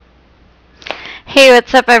Hey,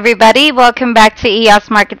 what's up, everybody? Welcome back to EOS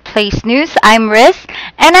Marketplace News. I'm Riz,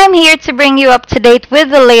 and I'm here to bring you up to date with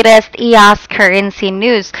the latest EOS currency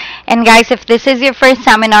news. And guys, if this is your first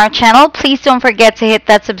time in our channel, please don't forget to hit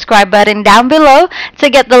that subscribe button down below to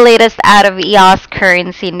get the latest out of EOS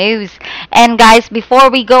currency news. And guys, before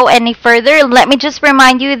we go any further, let me just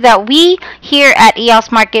remind you that we here at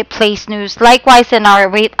EOS Marketplace News, likewise in our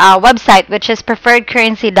website, which is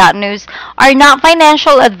PreferredCurrency.News, are not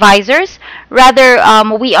financial advisors. Rather,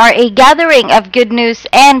 we are a gathering of good news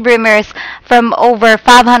and rumors from over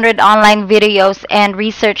 500 online videos and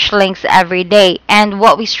research links every day. And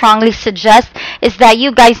what we strongly suggest is that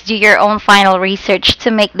you guys do your own final research to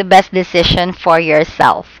make the best decision for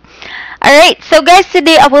yourself. Alright, so guys,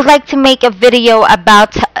 today I would like to make a video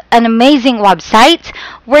about an amazing website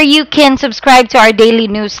where you can subscribe to our daily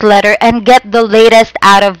newsletter and get the latest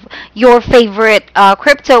out of your favorite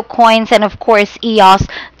crypto coins and of course EOS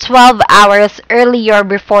 12 hours earlier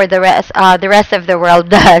before the rest of the world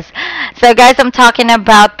does. So guys, I'm talking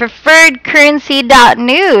about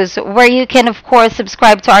PreferredCurrency.News, where you can of course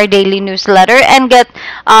subscribe to our daily newsletter and get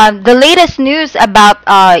the latest news about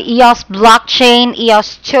EOS blockchain,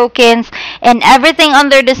 EOS tokens, and everything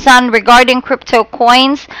under the sun regarding crypto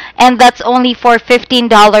coins, and that's only for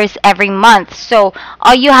 $15 every month. So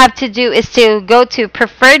all you have to do is to go to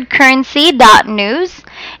PreferredCurrency.News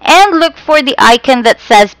and look for the icon that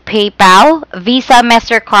says PayPal, Visa,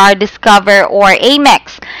 MasterCard, Discover, or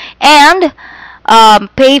Amex, and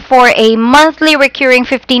pay for a monthly recurring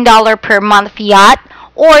 $15 per month fiat,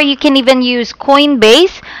 or you can even use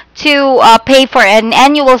Coinbase to pay for an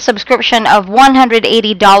annual subscription of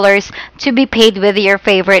 $180 to be paid with your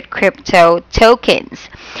favorite crypto tokens.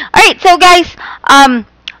 Alright, so guys,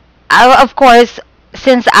 of course,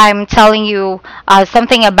 since I'm telling you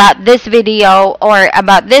something about this video or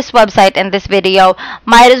about this website and this video,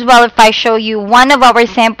 might as well if I show you one of our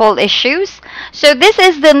sample issues. So this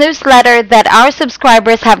is the newsletter that our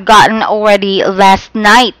subscribers have gotten already last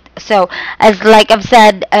night. So as like I've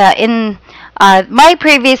said in my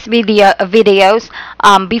previous videos,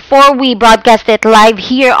 before we broadcast it live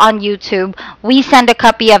here on YouTube, we send a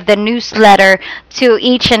copy of the newsletter to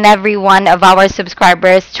each and every one of our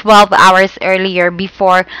subscribers 12 hours earlier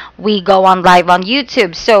before we go on live on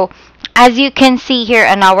YouTube. So as you can see here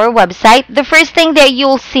on our website, the first thing that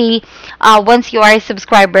you'll see once you are a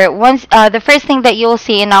subscriber, the first thing that you'll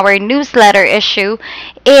see in our newsletter issue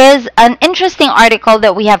is an interesting article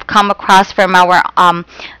that we have come across from our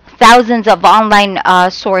thousands of online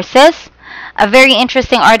sources. A very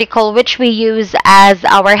interesting article which we use as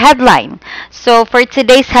our headline. So for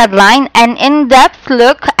today's headline, an in-depth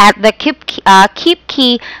look at the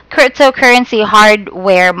KeepKey cryptocurrency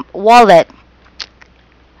hardware wallet.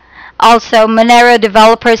 Also, Monero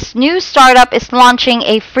developers' new startup is launching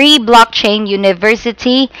a free blockchain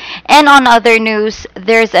university. And on other news,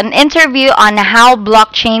 there's an interview on how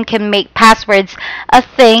blockchain can make passwords a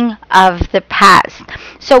thing of the past.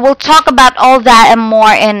 So we'll talk about all that and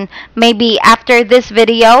more in maybe after this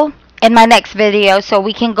video, in my next video, so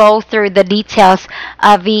we can go through the details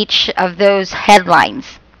of each of those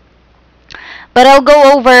headlines. But I'll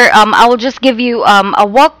go over, I will just give you a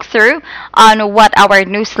walkthrough on what our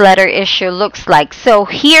newsletter issue looks like. So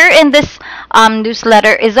here in this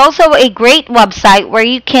newsletter is also a great website where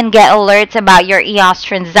you can get alerts about your EOS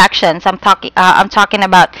transactions. I'm talking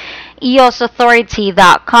about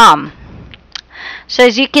EOSauthority.com. So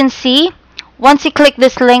as you can see, once you click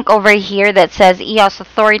this link over here that says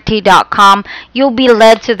EOSauthority.com, you'll be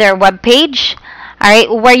led to their webpage.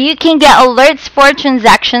 Alright, where you can get alerts for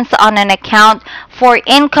transactions on an account, for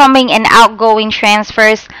incoming and outgoing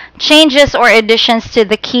transfers, changes or additions to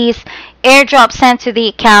the keys, airdrop sent to the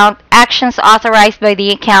account, actions authorized by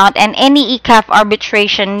the account, and any ECAF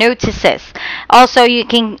arbitration notices. Also, you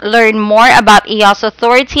can learn more about EOS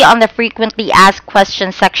Authority on the frequently asked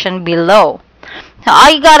questions section below. So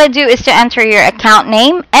all you gotta do is to enter your account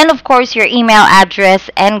name and of course your email address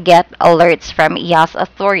and get alerts from EOS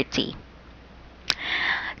Authority.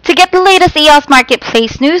 To get the latest EOS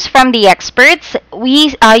Marketplace news from the experts,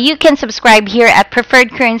 you can subscribe here at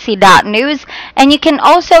PreferredCurrency.News, and you can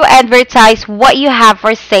also advertise what you have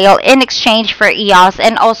for sale in exchange for EOS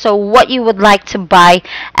and also what you would like to buy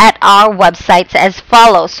at our websites as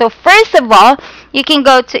follows. So first of all, you can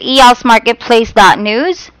go to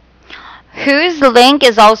EOSMarketplace.News, whose link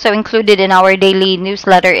is also included in our daily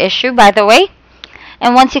newsletter issue, by the way.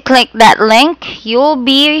 And once you click that link, you'll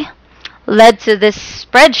be led to this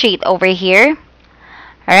spreadsheet over here.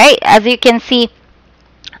 Alright, as you can see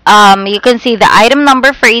the item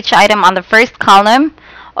number for each item on the first column.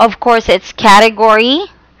 Of course, its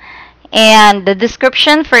category and the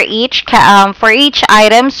description for each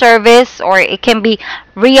item, service, or it can be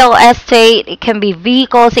real estate, it can be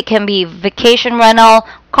vehicles, it can be vacation rental,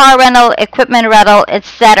 car rental, equipment rental,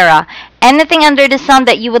 etc. Anything under the sun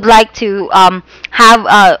that you would like to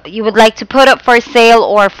you would like to put up for sale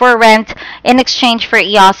or for rent in exchange for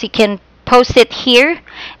EOS, you can post it here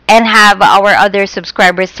and have our other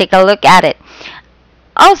subscribers take a look at it.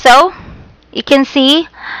 Also, you can see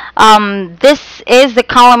this is the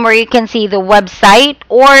column where you can see the website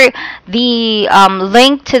or the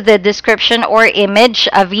link to the description or image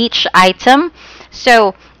of each item.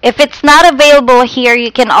 So if it's not available here,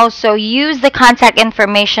 you can also use the contact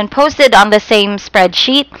information posted on the same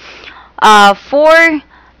spreadsheet for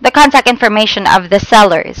the contact information of the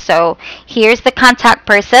seller. So here's the contact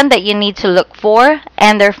person that you need to look for,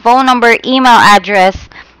 and their phone number, email address,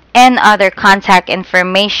 and other contact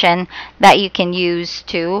information that you can use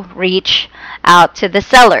to reach out to the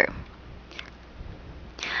seller.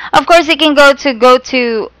 Of course, you can go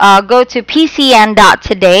to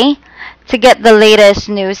PCN.today to get the latest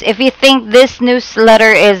news. If you think this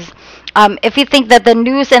newsletter is if you think that the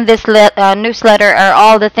news in this newsletter are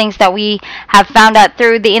all the things that we have found out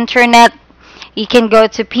through the internet, you can go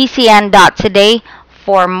to PCN.today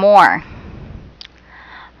for more.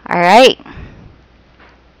 Alright.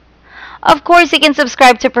 Of course, you can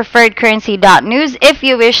subscribe to PreferredCurrency.News if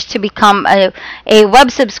you wish to become a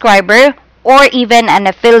web subscriber or even an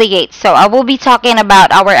affiliate. So I will be talking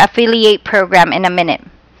about our affiliate program in a minute.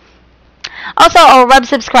 Also, our web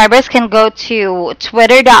subscribers can go to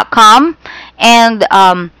twitter.com and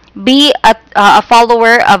be a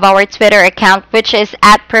follower of our Twitter account, which is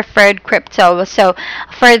at PreferredCrypto. So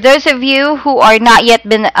for those of you who are not yet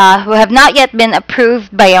been who have not yet been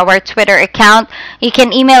approved by our Twitter account, you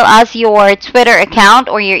can email us your Twitter account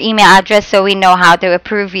or your email address so we know how to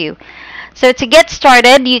approve you. So to get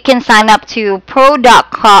started, you can sign up to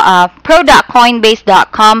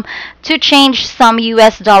pro.coinbase.com to change some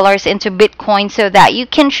US dollars into Bitcoin so that you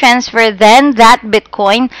can transfer then that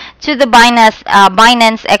Bitcoin to the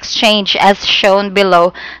Binance exchange as shown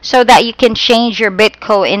below, so that you can change your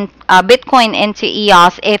Bitcoin into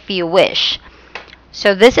EOS if you wish.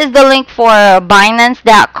 So this is the link for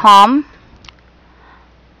Binance.com.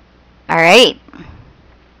 Alright.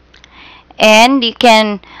 And you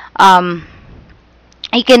can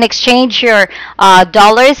exchange your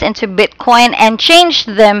dollars into Bitcoin and change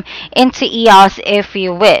them into EOS if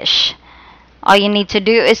you wish. All you need to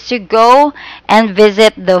do is to go and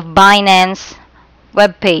visit the Binance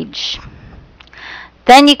webpage.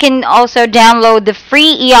 Then you can also download the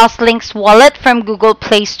free EOS Links wallet from Google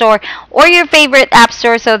Play Store or your favorite app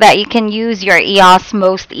store so that you can use your EOS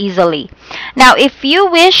most easily. Now, if you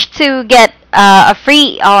wish to get a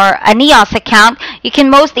free or an EOS account, you can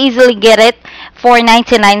most easily get it for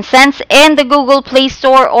 99 cents in the Google Play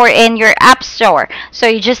Store or in your App Store. So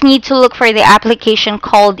you just need to look for the application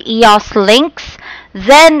called EOS Links.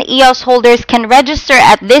 Then EOS holders can register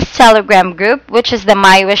at this Telegram group, which is the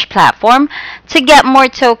MyWish platform, to get more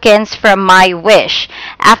tokens from MyWish.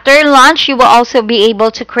 After launch, you will also be able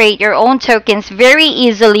to create your own tokens very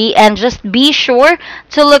easily, and just be sure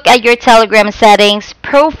to look at your Telegram settings,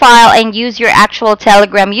 profile, and use your actual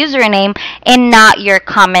Telegram username and not your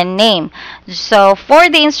common name. So for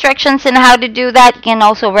the instructions on how to do that, you can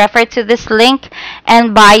also refer to this link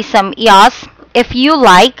and buy some EOS. If you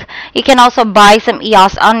like, you can also buy some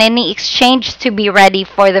EOS on any exchange to be ready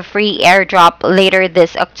for the free airdrop later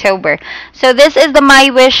this October. So this is the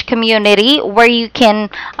MyWish community where you can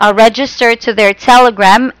register to their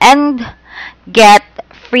Telegram and get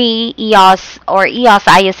free EOS or EOS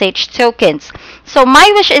ISH tokens. So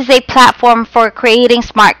MyWish is a platform for creating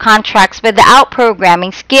smart contracts without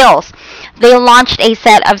programming skills. They launched a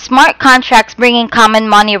set of smart contracts bringing common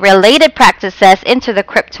money related practices into the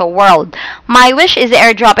crypto world. MyWish is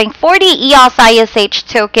airdropping 40 EOS ISH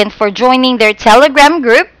tokens for joining their Telegram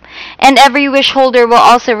group, and every Wish holder will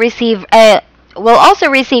also receive EOS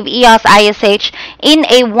ISH in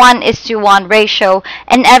a 1:1 ratio,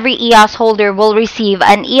 and every EOS holder will receive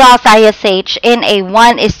an EOS ISH in a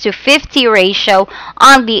 1:50 ratio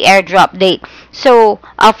on the airdrop date. So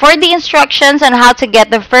for the instructions on how to get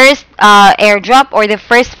the first airdrop or the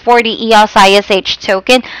first 40 EOS ISH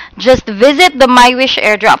token, just visit the MyWish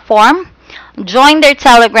airdrop form, join their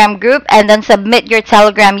Telegram group, and then submit your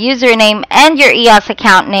Telegram username and your EOS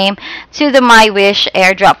account name to the MyWish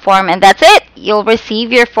airdrop form, and that's it. You'll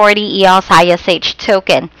receive your 40 EOS ISH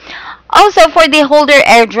token. Also, for the holder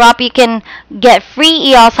airdrop, you can get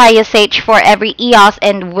free EOS ISH for every EOS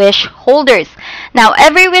and Wish holders. Now,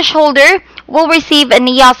 every Wish holder will receive an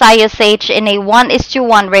EOS ISH in a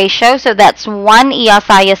 1:1 ratio. So that's 1 EOS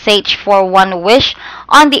ISH for 1 wish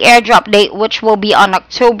on the airdrop date, which will be on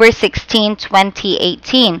October 16,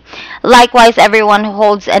 2018. Likewise, everyone who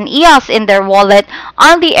holds an EOS in their wallet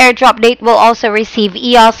on the airdrop date will also receive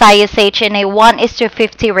EOS ISH in a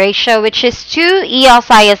 1:50 ratio, which is 2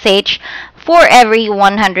 EOS ISH for every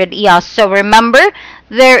 100 EOS. So remember,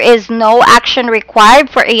 there is no action required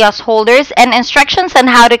for EOS holders, and instructions on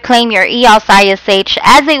how to claim your EOS ISH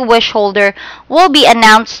as a Wish holder will be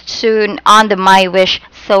announced soon on the My Wish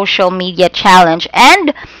social media challenge.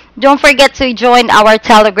 And don't forget to join our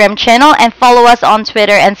Telegram channel and follow us on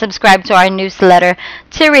Twitter and subscribe to our newsletter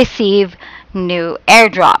to receive new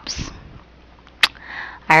airdrops.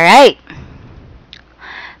 Alright.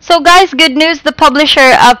 So guys, good news. The publisher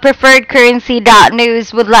of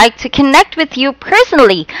PreferredCurrency.News would like to connect with you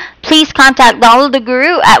personally. Please contact Donald the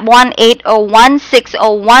Guru at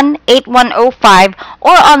 1-801-601-8105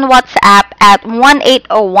 or on WhatsApp at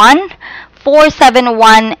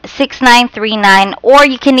 1-801-471-6939, or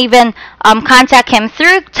you can even contact him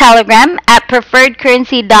through Telegram at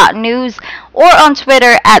PreferredCurrency.News or on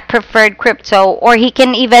Twitter at PreferredCrypto, or you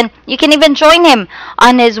can even join him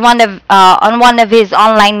on one of his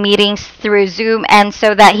online meetings through Zoom, and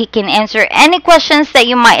so that he can answer any questions that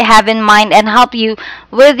you might have in mind and help you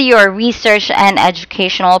with your research and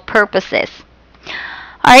educational purposes.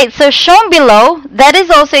 Alright, so shown below, that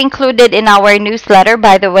is also included in our newsletter,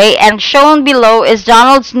 by the way, and shown below is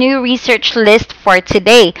Donald's new research list for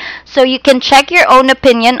today. So you can check your own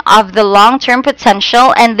opinion of the long-term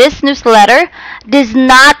potential, and this newsletter does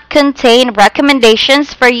not contain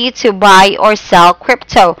recommendations for you to buy or sell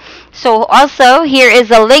crypto. So also, here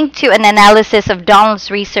is a link to an analysis of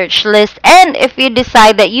Donald's research list, and if you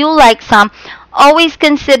decide that you like some, always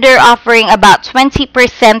consider offering about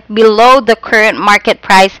 20% below the current market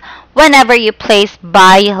price whenever you place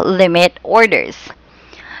buy limit orders.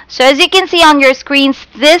 So as you can see on your screens,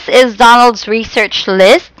 this is Donald's research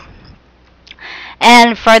list.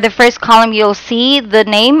 And for the first column, you'll see the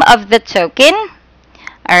name of the token.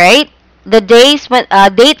 Alright, the dates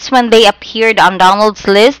when they appeared on Donald's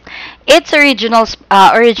list, its original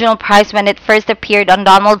price when it first appeared on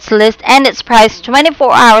Donald's list, and its price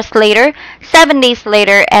 24 hours later, 7 days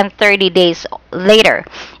later, and 30 days later.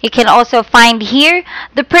 You can also find here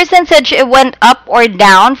the percentage it went up or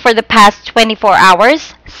down for the past 24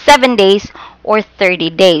 hours, 7 days, or 30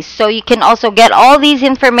 days. So you can also get all these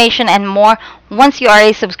information and more once you are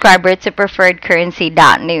a subscriber to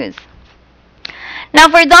PreferredCurrency.News. Now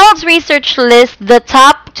for Donald's research list, the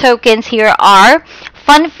top tokens here are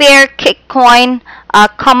Funfair, Kitcoin,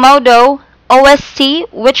 Komodo, OST,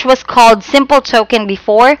 which was called Simple Token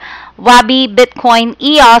before, Wabi, Bitcoin,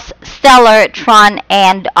 EOS, Stellar, Tron,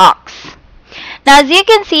 and Ox. Now as you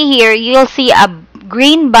can see here, you'll see a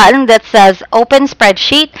green button that says Open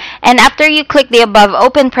Spreadsheet, and after you click the above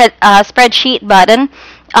Open Spreadsheet button,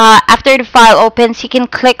 after the file opens, you can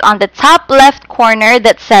click on the top left corner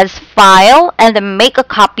that says File and then make a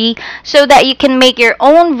copy so that you can make your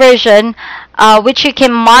own version, which you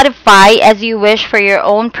can modify as you wish for your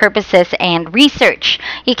own purposes and research.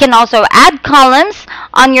 You can also add columns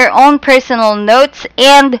on your own personal notes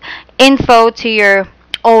and info to your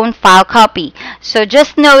own file copy. So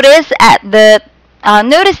just notice the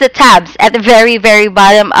tabs at the very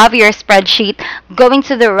bottom of your spreadsheet going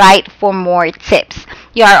to the right for more tips.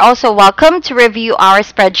 You are also welcome to review our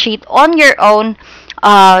spreadsheet on your own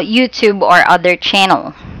YouTube or other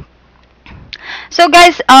channel. So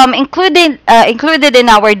guys, included in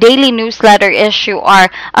our daily newsletter issue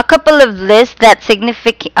are a couple of lists that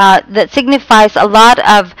signifies a lot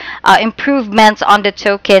of improvements on the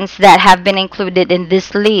tokens that have been included in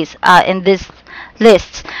this list.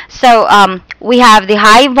 So we have the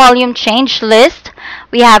high volume change list,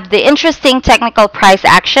 we have the interesting technical price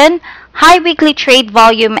action, high weekly trade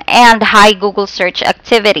volume, and high Google search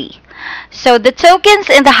activity. So the tokens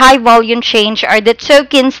in the high volume change are the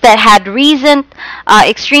tokens that had recent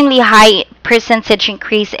extremely high percentage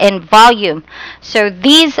increase in volume. So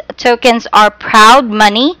these tokens are Proud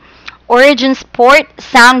Money, Origin Sport,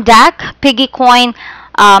 SoundDAC, Piggycoin,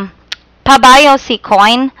 Pabayo C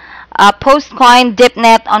Coin, Postcoin,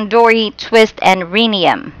 Dipnet, Ondori, Twist, and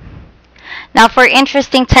Rhenium. Now for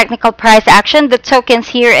interesting technical price action, the tokens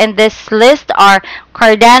here in this list are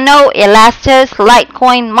Cardano, Elastos,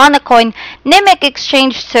 Litecoin, Monocoin, Nimic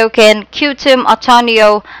Exchange Token, Qtum,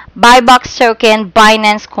 Autonio, Buybox Token,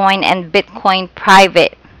 Binance Coin, and Bitcoin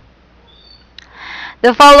Private.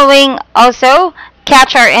 The following also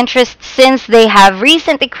catch our interest since they have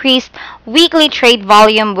recently increased weekly trade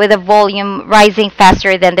volume, with the volume rising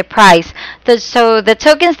faster than the price. So the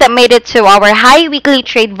tokens that made it to our high weekly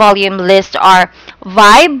trade volume list are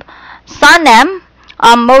Vibe, Sunem,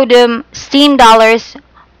 Modem, Steam Dollars,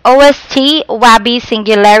 OST, Wabi,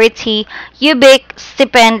 Singularity, Ubic,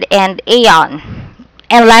 Stipend, and Aeon.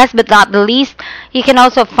 And last but not the least, you can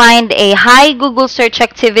also find a high Google search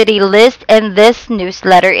activity list in this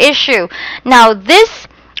newsletter issue. Now, these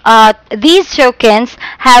tokens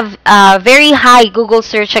have very high Google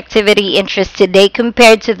search activity interest today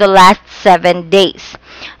compared to the last 7 days.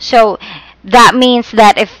 So that means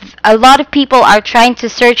that if a lot of people are trying to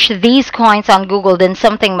search these coins on Google, then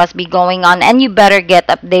something must be going on, and you better get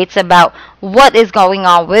updates about what is going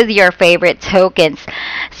on with your favorite tokens.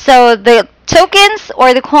 So the tokens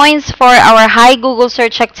or the coins for our high Google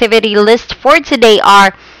search activity list for today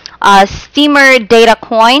are Steamer Data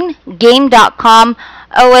Coin, Game.com,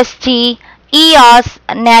 OST, EOS,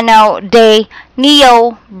 Nano, Day,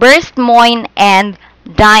 Neo, Burst Moin, and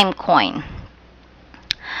Dime Coin.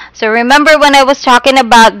 So remember when I was talking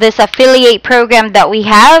about this affiliate program that we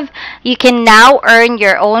have? You can now earn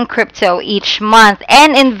your own crypto each month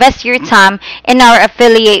and invest your time in our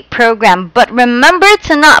affiliate program. But remember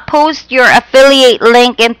to not post your affiliate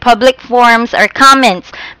link in public forums or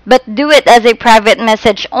comments, but do it as a private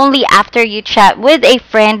message only after you chat with a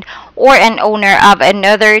friend or an owner of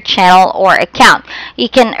another channel or account. You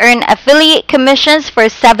can earn affiliate commissions for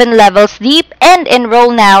 7 levels deep and enroll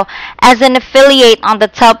now as an affiliate on the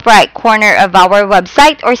top right corner of our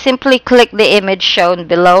website, or simply click the image shown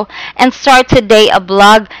below and start today a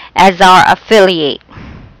blog as our affiliate.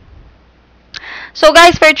 So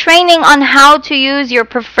guys, for training on how to use your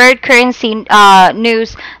preferred currency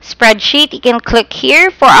news spreadsheet, you can click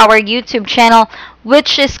here for our YouTube channel,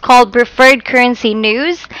 which is called Preferred Currency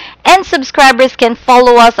News, and subscribers can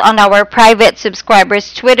follow us on our private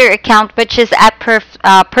subscribers Twitter account, which is at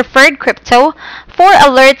Preferred Crypto, for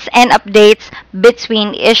alerts and updates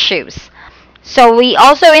between issues. So we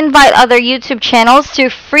also invite other YouTube channels to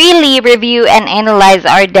freely review and analyze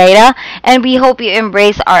our data, and we hope you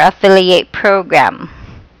embrace our affiliate program.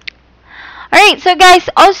 Alright, so guys,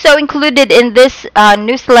 also included in this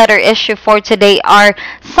newsletter issue for today are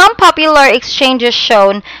some popular exchanges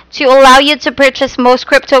shown to allow you to purchase most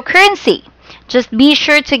cryptocurrency. Just be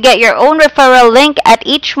sure to get your own referral link at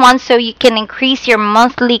each one so you can increase your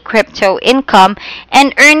monthly crypto income,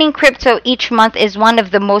 and earning crypto each month is one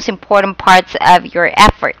of the most important parts of your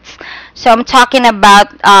efforts. So I'm talking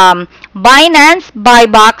about Binance,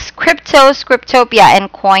 Buybox, Cryptos, Cryptopia,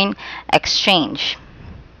 and Coin Exchange.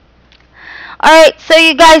 Alright, so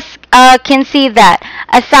you guys can see that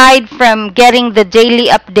aside from getting the daily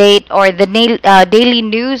update or the daily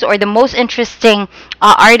news or the most interesting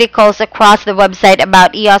articles across the website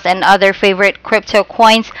about EOS and other favorite crypto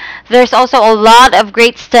coins, there's also a lot of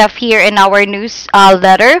great stuff here in our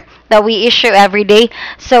newsletter that we issue every day.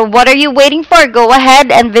 So what are you waiting for? Go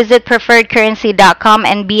ahead and visit PreferredCurrency.com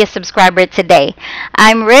and be a subscriber today.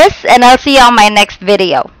 I'm Riz, and I'll see you on my next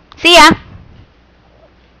video. See ya!